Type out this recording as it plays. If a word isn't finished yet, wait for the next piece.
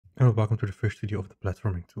and welcome to the first video of the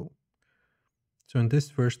platforming tool. So in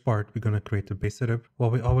this first part, we're going to create a base setup.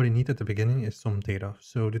 What we already need at the beginning is some data.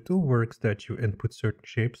 So the tool works that you input certain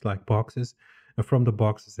shapes like boxes, and from the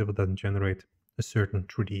boxes it will then generate a certain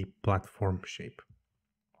 3D platform shape.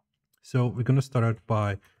 So we're going to start out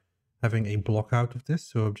by having a block out of this.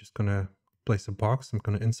 So I'm just going to place a box. I'm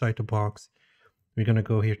going to inside the box. We're going to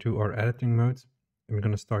go here to our editing mode, and we're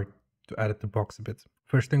going to start to edit the box a bit.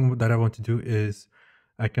 First thing that I want to do is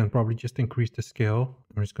I can probably just increase the scale.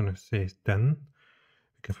 I'm just going to say 10.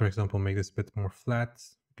 We can, for example, make this a bit more flat.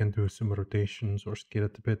 We can do some rotations or scale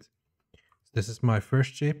it a bit. So this is my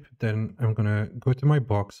first shape. Then I'm going to go to my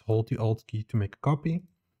box, hold the Alt key to make a copy.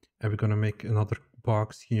 And we're going to make another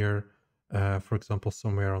box here, for example,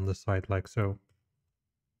 somewhere on the side like so.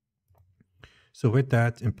 So with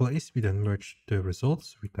that in place, we then merge the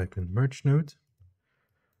results. We type in merge node.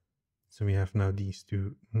 So we have now these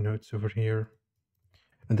two nodes over here.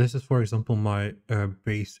 And this is, for example, my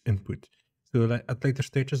base input. So at later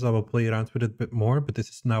stages, I will play around with it a bit more, but this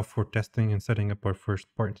is now for testing and setting up our first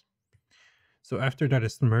part. So after that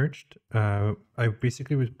is merged, I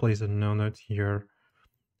basically would place a null node here.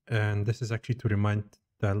 And this is actually to remind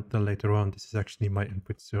that later on, this is actually my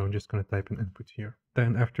input. So I'm just going to type an input here.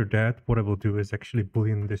 Then after that, what I will do is actually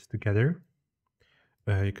boolean this together.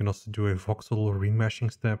 You can also do a voxel or remeshing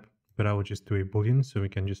step, but I will just do a boolean. So we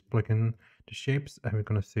can just plug in the shapes and we're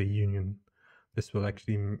going to say union. This will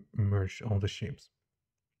actually merge all the shapes.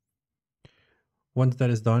 Once that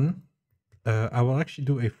is done, I will actually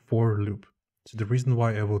do a for loop. So the reason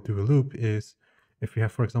why I will do a loop is if we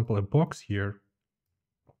have, for example, a box here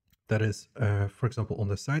that is, for example, on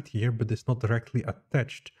the side here, but it's not directly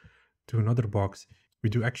attached to another box, we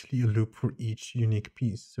do actually a loop for each unique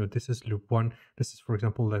piece. So this is loop 1. This is, for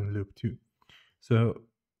example, then loop 2. So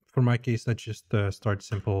for my case, let's just start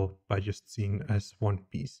simple by just seeing as one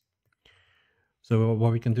piece. So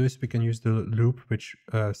what we can do is we can use the loop which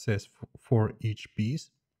says for each piece.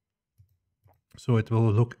 So it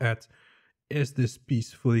will look at, is this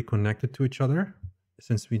piece fully connected to each other?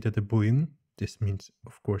 Since we did a boolean, this means,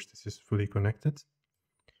 of course, this is fully connected.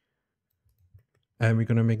 And we're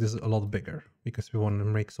going to make this a lot bigger because we want to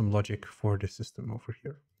make some logic for the system over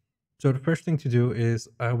here. So the first thing to do is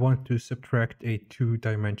I want to subtract a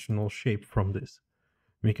 2-dimensional shape from this.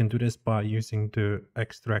 We can do this by using the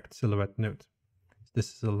extract silhouette node.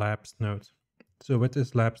 This is a labs node. So with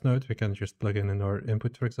this labs node, we can just plug in our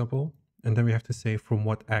input, for example, and then we have to say from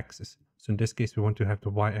what axis. So in this case, we want to have the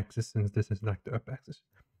y-axis since this is like the up axis.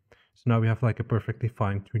 So now we have like a perfectly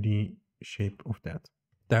fine 2D shape of that.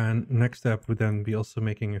 Then next step would then be also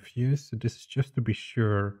making a fuse. So this is just to be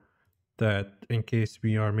sure that in case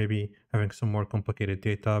we are maybe having some more complicated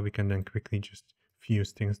data, we can then quickly just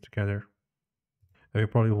fuse things together. And we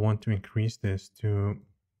probably want to increase this to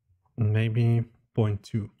maybe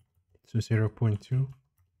 0.2, so 0.2.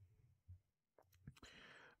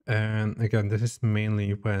 And again, this is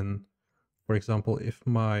mainly when, for example, if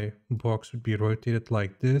my box would be rotated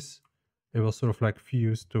like this, it will sort of like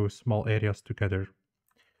fuse those small areas together.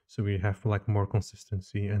 So we have like more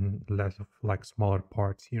consistency and less of like smaller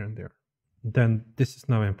parts here and there. Then this is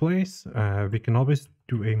now in place. We can always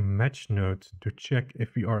do a match node to check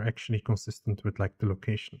if we are actually consistent with like the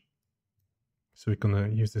location. So we're going to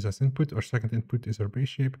use this as input. Our second input is our base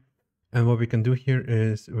shape. And what we can do here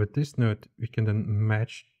is with this node, we can then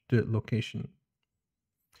match the location.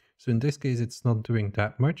 So in this case, it's not doing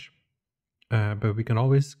that much, but we can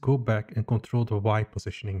always go back and control the Y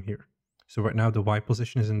positioning here. So right now the Y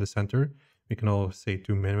position is in the center. We can always say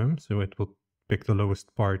to minimum. So it will pick the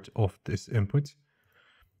lowest part of this input.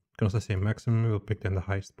 We can also say maximum, we'll pick then the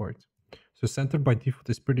highest part. So center by default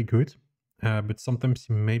is pretty good, but sometimes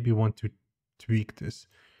you maybe want to tweak this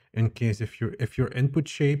in case if your input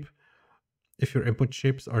shapes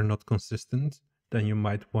are not consistent, then you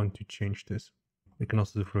might want to change this. We can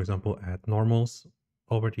also do, for example, add normals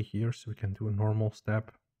already here, so we can do a normal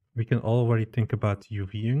step. We can already think about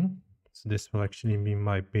UVing. So this will actually be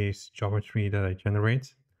my base geometry that I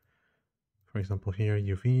generate. For example, here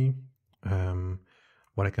UV.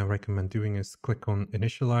 What I can recommend doing is click on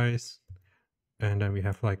initialize, and then we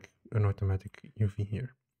have like an automatic UV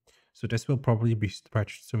here. So this will probably be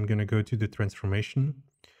stretched. So I'm going to go to the transformation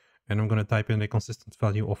and I'm going to type in a consistent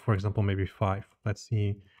value of, for example, maybe 5. Let's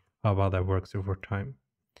see how well that works over time.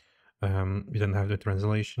 We then have the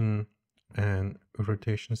translation and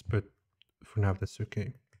rotations, but for now that's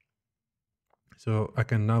okay. So I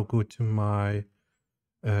can now go to my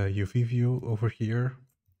UV view over here.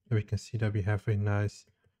 And we can see that we have a nice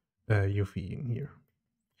UV in here.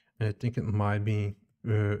 And I think it might be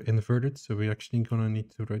inverted, so we're actually gonna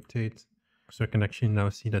need to rotate So I can actually now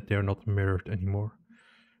see that they're not mirrored anymore.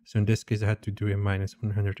 So in this case, I had to do a minus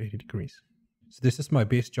 180 degrees. So this is my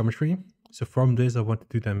base geometry. So from this, I want to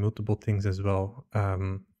do then multiple things as well.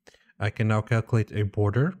 I can now calculate a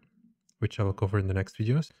border, which I will cover in the next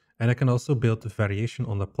videos. And I can also build a variation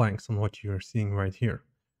on the planks on what you're seeing right here.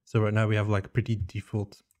 So right now we have like pretty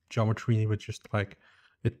default geometry with just like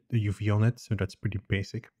the UV on it. So that's pretty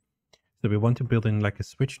basic. So we want to build in like a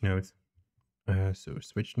switch node. So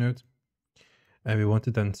switch node. And we want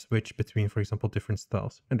to then switch between, for example, different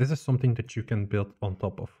styles. And this is something that you can build on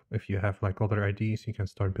top of. If you have like other ideas, you can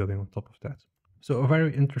start building on top of that. So a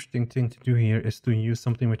very interesting thing to do here is to use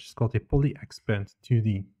something which is called a Polyexpense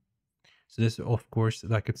 2D. So this, of course,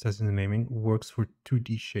 like it says in the naming, works for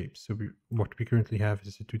 2D shapes. So what we currently have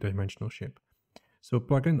is a two-dimensional shape. So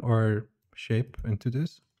plug in our shape into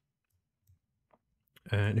this.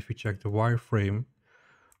 And if we check the wireframe,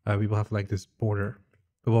 we will have like this border.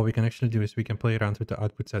 But what we can actually do is we can play around with the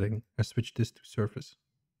output setting and switch this to surface.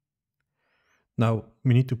 Now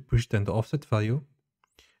we need to push then the offset value.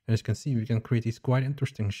 And as you can see, we can create these quite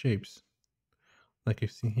interesting shapes. Like you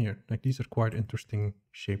see here, like these are quite interesting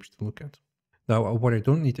shapes to look at. Now what I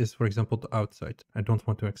don't need is, for example, the outside. I don't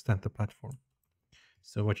want to extend the platform.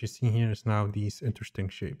 So what you see here is now these interesting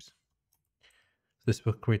shapes. This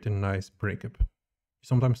will create a nice breakup. You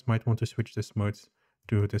sometimes might want to switch this mode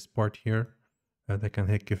to this part here. That can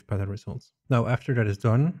give better results. Now, after that is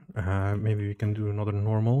done, maybe we can do another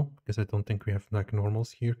normal, because I don't think we have like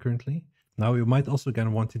normals here currently. Now, you might also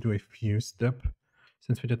again want to do a fuse step.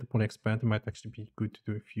 Since we did the Polyexpense, it might actually be good to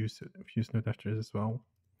do a fuse node after this as well.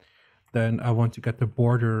 Then I want to get the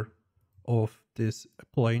border of this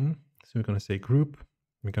plane. So we're going to say group,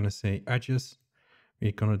 we're going to say edges,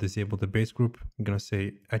 we're going to disable the base group, we're going to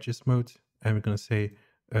say edges mode, and we're going to say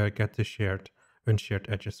get the unshared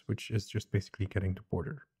edges, which is just basically getting the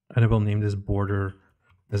border. And I will name this border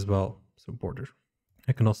as well, so border.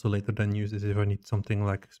 I can also later then use this if I need something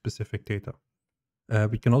like specific data.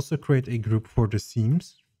 We can also create a group for the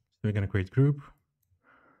seams. So we're going to create group.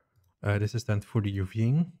 This is then for the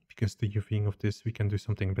UVing, because the UVing of this, we can do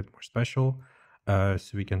something a bit more special.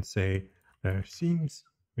 So we can say seams.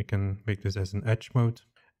 We can make this as an edge mode.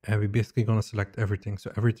 And we're basically going to select everything.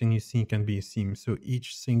 So everything you see can be a seam. So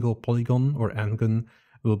each single polygon or n-gon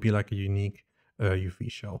will be like a unique UV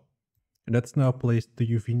shell. And that's now placed the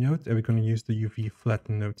UV node. And we're going to use the UV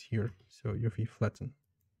flatten node here. So UV flatten.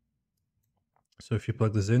 So if you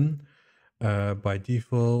plug this in, by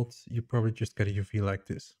default, you probably just get a UV like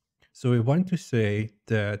this. So we want to say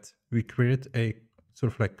that we created a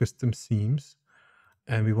sort of like custom seams.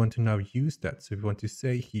 And we want to now use that. So we want to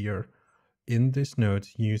say here, in this node,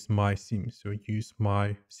 use my seam. So use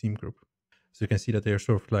my seam group. So you can see that they're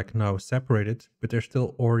sort of like now separated, but they're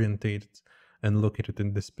still orientated and located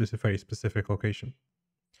in this very specific location.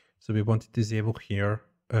 So we want to disable here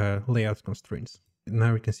layout constraints.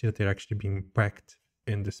 Now we can see that they're actually being packed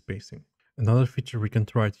in the spacing. Another feature we can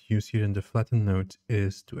try to use here in the flatten node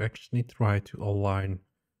is to actually try to align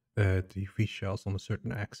the UV shells on a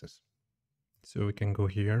certain axis. So we can go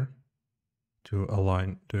here to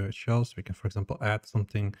align the shells. We can, for example, add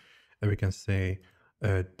something, and we can say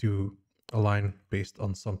do align based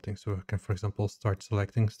on something. So I can, for example, start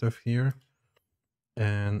selecting stuff here,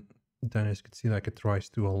 and then as you can see, like it tries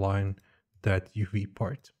to align that UV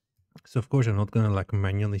part. So of course, I'm not going to like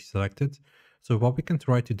manually select it. So what we can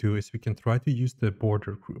try to do is we can try to use the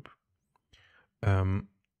border group.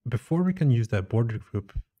 Before we can use that border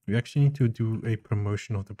group, we actually need to do a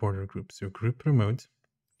promotion of the border group. So group promote.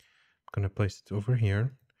 Going to place it over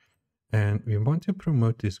here, and we want to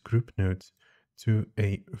promote this group node to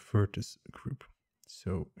a vertex group.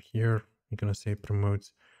 So here we're going to say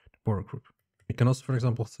promote the border group. We can also, for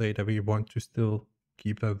example, say that we want to still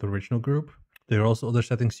keep the original group. There are also other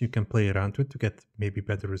settings you can play around with to get maybe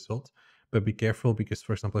better results, but be careful because,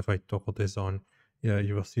 for example, if I toggle this on,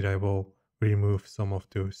 you will see that I will remove some of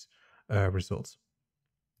those results.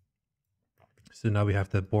 So now we have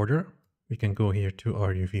that border. We can go here to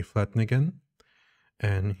our UV flatten again.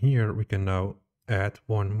 And here we can now add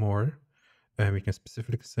one more. And we can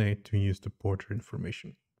specifically say to use the border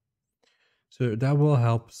information. So that will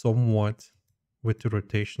help somewhat with the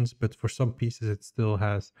rotations, but for some pieces it still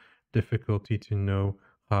has difficulty to know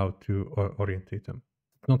how to orientate them.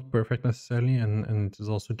 Not perfect necessarily, and it is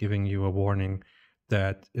also giving you a warning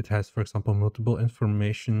that it has, for example, multiple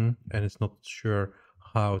information and it's not sure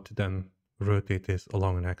how to then rotate this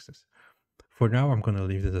along an axis. For now, I'm going to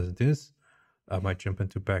leave it as it is. I might jump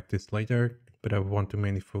into back this later, but I want to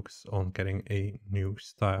mainly focus on getting a new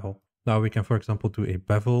style. Now we can, for example, do a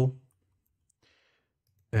bevel.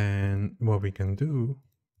 And what we can do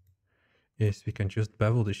is we can just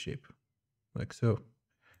bevel the shape like so.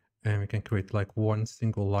 And we can create like one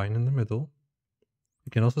single line in the middle.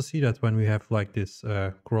 You can also see that when we have like this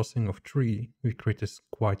crossing of tree, we create this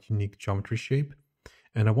quite unique geometry shape.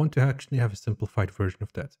 And I want to actually have a simplified version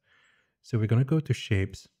of that. So we're going to go to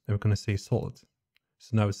shapes and we're going to say solid.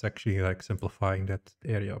 So now it's actually like simplifying that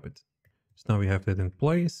area a bit. So now we have that in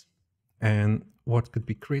place. And what could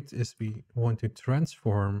be great is we want to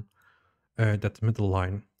transform that middle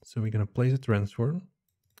line. So we're going to place a transform.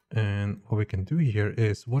 And what we can do here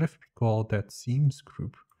is, what if we call that seams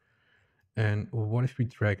group? And what if we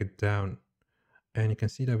drag it down? And you can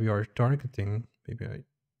see that we are targeting, maybe I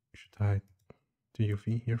should hide the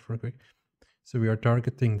UV here for a quick. So we are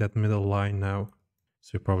targeting that middle line now.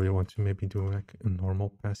 So you probably want to maybe do like a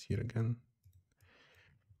normal pass here again.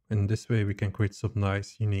 And this way we can create some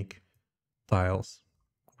nice unique tiles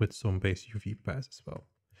with some base UV pass as well.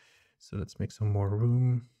 So let's make some more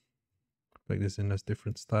room. Like this in as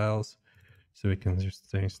different styles. So we can just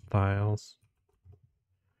say styles.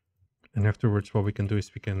 And afterwards what we can do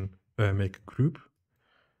is we can make a group.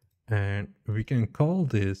 And we can call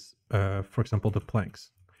this, for example, the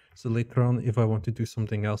planks. So later on, if I want to do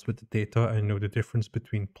something else with the data, I know the difference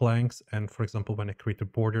between planks. And for example, when I create a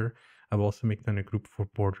border, I will also make then a group for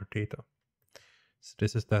border data. So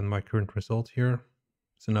this is then my current result here.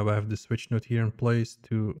 So now I have the switch node here in place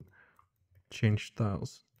to change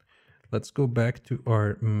styles. Let's go back to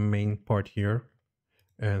our main part here.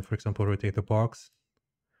 And for example, rotate the box.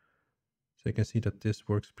 So you can see that this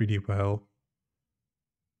works pretty well.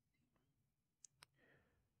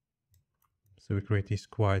 So we create these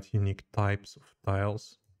quite unique types of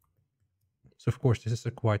tiles. So of course, this is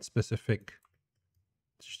a quite specific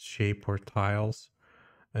shape or tiles.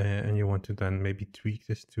 And you want to then maybe tweak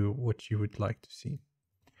this to what you would like to see.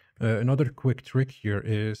 Another quick trick here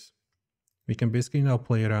is we can basically now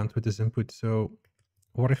play around with this input. So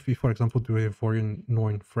what if we, for example, do a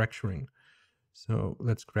Voronoi fracturing? So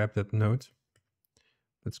let's grab that node.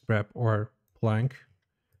 Let's grab our plank.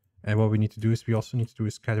 And what we need to do is we also need to do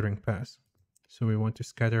a scattering pass. So we want to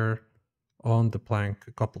scatter on the plank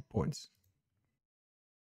a couple points.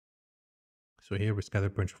 So here we scatter a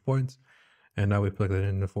bunch of points. And now we plug that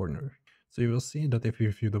in the Voronoi. So you will see that if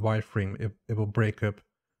you view the wireframe, it will break up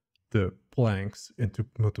the planks into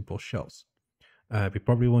multiple shells. We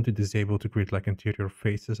probably want to disable to create like interior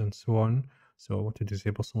faces and so on. So I want to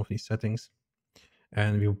disable some of these settings.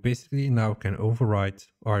 And we basically now can override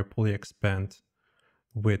our Polyexpense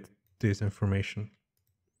with this information.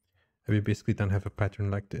 And we basically then have a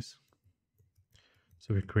pattern like this.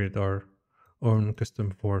 So we created our own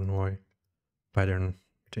custom Voronoi pattern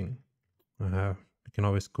thing. We can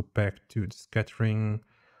always go back to the scattering.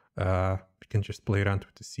 We can just play around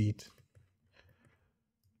with the seed.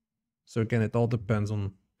 So again, it all depends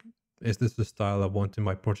on, is this the style I want in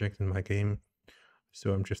my project, in my game?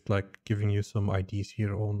 So I'm just like giving you some ideas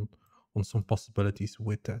here on some possibilities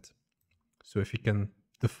with that. So if you can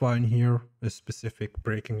define here a specific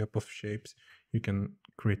breaking up of shapes, you can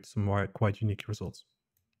create some quite unique results.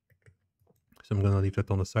 So I'm going to leave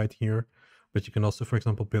that on the side here. But you can also, for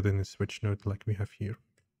example, build in a switch node like we have here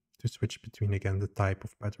to switch between, again, the type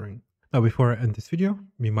of pattern. Now, before I end this video,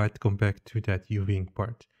 we might come back to that Uving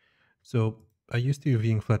part. So I used the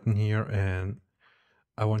Uving flatten here and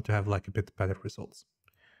I want to have like a bit better results.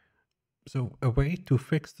 So a way to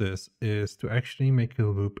fix this is to actually make a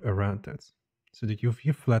loop around that. So the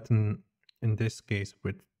UV flatten, in this case,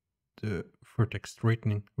 with the vertex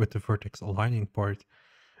straightening, with the vertex aligning part,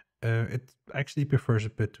 it actually prefers a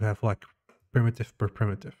bit to have like primitive per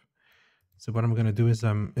primitive. So what I'm going to do is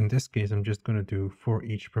in this case, I'm just going to do for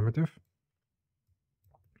each primitive.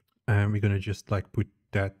 And we're going to just like put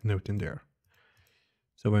that note in there.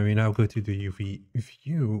 So when we now go to the UV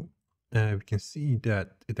view, we can see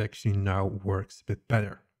that it actually now works a bit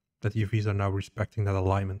better. That UVs are now respecting that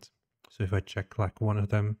alignment. So if I check like one of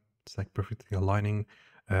them, it's like perfectly aligning.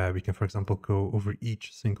 We can, for example, go over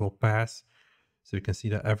each single pass. So you can see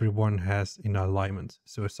that everyone has an alignment.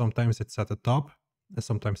 So sometimes it's at the top and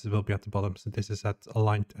sometimes it will be at the bottom. So this is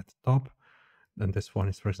aligned at the top. And this one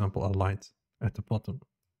is, for example, aligned at the bottom.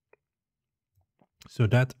 So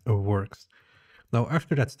that works. Now,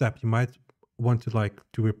 after that step, you might want to like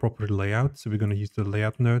do a proper layout. So we're going to use the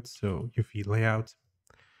layout node. So UV layout.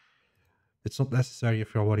 It's not necessary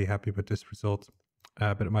if you're already happy with this result,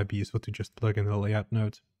 but it might be useful to just plug in the layout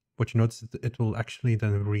node. What you notice is that it will actually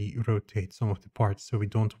then re-rotate some of the parts, so we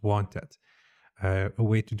don't want that. A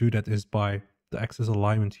way to do that is by the axis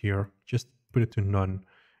alignment here, just put it to none.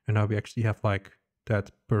 And now we actually have like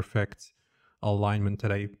that perfect alignment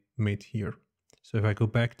that I made here. So if I go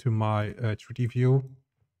back to my 3D view,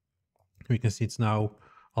 We can see it's now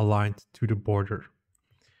aligned to the border.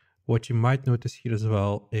 What you might notice here as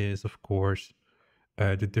well is, of course,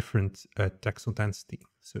 the different texel density.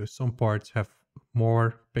 So some parts have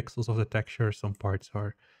more pixels of the texture, some parts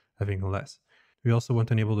are having less. We also want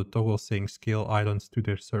to enable the toggle saying scale islands to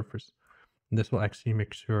their surface. And this will actually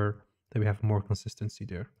make sure that we have more consistency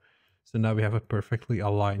there. So now we have a perfectly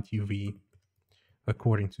aligned UV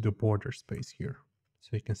according to the border space here. So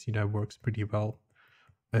you can see that works pretty well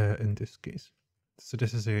in this case. So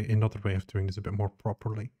this is another way of doing this a bit more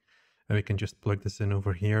properly. And we can just plug this in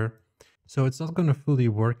over here. So it's not going to fully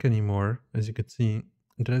work anymore, as you can see.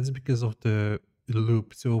 That's because of the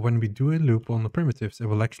loop. So when we do a loop on the primitives, it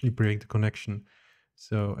will actually break the connection.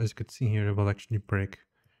 So as you can see here, it will actually break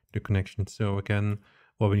the connection. So again,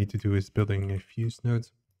 what we need to do is building a fuse node.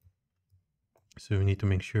 So we need to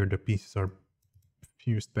make sure the pieces are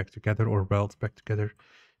fused back together or welded back together.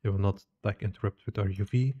 It will not like interrupt with our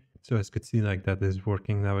UV. So as you can see, like that is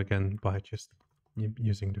working now again by just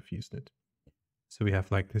using the fuse node. So we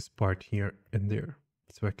have like this part here and there.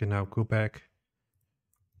 So I can now go back,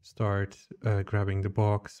 start grabbing the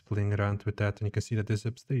box, playing around with that, and you can see that this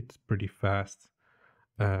updates pretty fast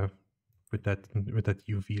with that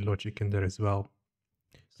UV logic in there as well.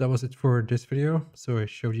 So that was it for this video. So I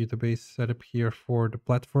showed you the base setup here for the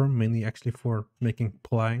platform, mainly actually for making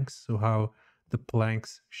planks. So how the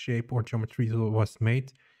plank's shape or geometry was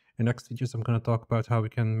made. In next videos, I'm going to talk about how we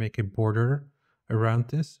can make a border around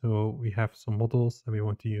this. So we have some models and we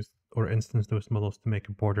want to use or instance those models to make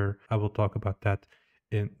a border. I will talk about that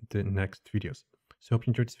in the next videos. So hope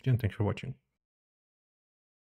you enjoyed this video and thanks for watching.